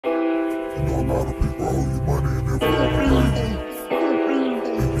lot of people owe you money and never want to pay you.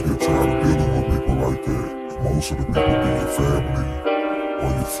 And you get tired of dealing with people like that. Most of the people be your family or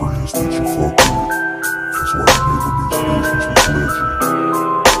your friends that you fuck with. That's why you never mix business with pleasure.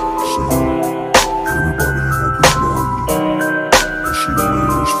 See, everybody ain't gonna be loyal. That shit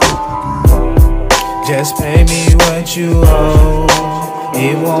rare as fuck, you get. Just pay me what you owe.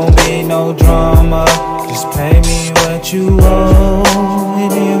 It won't be no drama. Just pay me what you owe,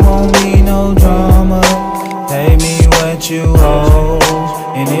 and it won't be no drama. Pay me what you owe,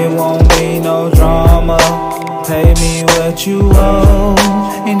 and it won't be no drama. Pay me what you owe,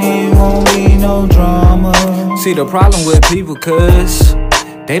 and it won't be no drama. See the problem with people, cuz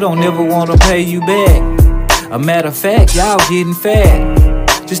they don't ever wanna pay you back. A matter of fact, y'all getting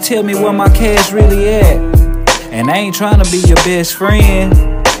fat. Just tell me where my cash really at. And I ain't tryna be your best friend,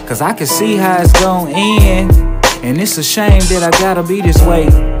 cause I can see how it's gon' end. And it's a shame that I gotta be this way.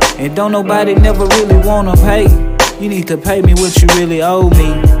 And don't nobody never really wanna pay. You need to pay me what you really owe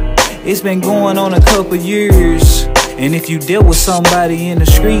me. It's been going on a couple years, and if you deal with somebody in the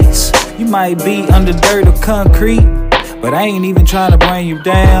streets, you might be under dirt or concrete. But I ain't even tryna bring you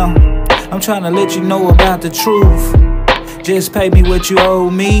down. I'm tryna let you know about the truth. Just pay me what you owe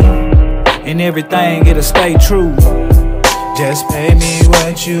me, and everything, it'll stay true. Just pay me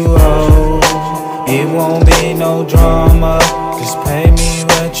what you owe. It won't be no drama. Just pay me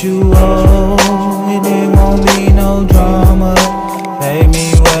what you owe, and it won't be no drama. Pay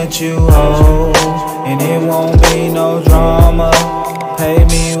me what you owe, and it won't be no drama. Pay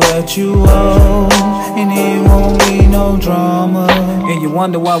me what you owe, and it won't be no drama. And you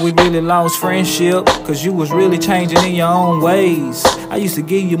wonder why we really lost friendship, cause you was really changing in your own ways. I used to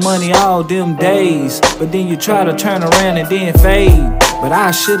give you money all them days, but then you try to turn around and then fade. But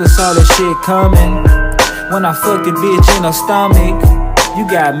I should've saw that shit coming. When I fucked a bitch in her stomach, you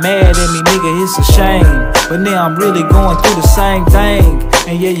got mad at me, nigga, it's a shame. But now I'm really going through the same thing.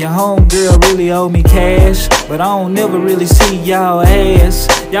 And yeah, your homegirl really owe me cash, but I don't never really see y'all ass.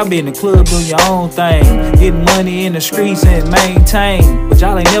 Y'all be in the club doing your own thing, getting money in the streets and maintain. But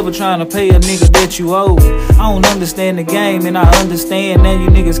y'all ain't never trying to pay a nigga that you owe. I don't understand the game, and I understand now you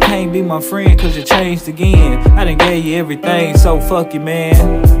niggas can't be my friend cause you changed again. I done gave you everything, so fuck you,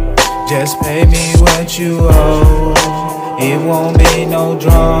 man. Just pay me what you owe. It won't be no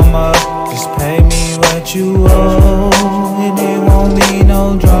drama. Just pay me what you owe, and it won't be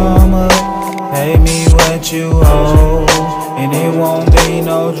no drama. Pay me what you owe, and it won't be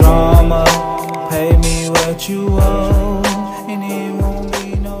no drama. Pay me what you owe.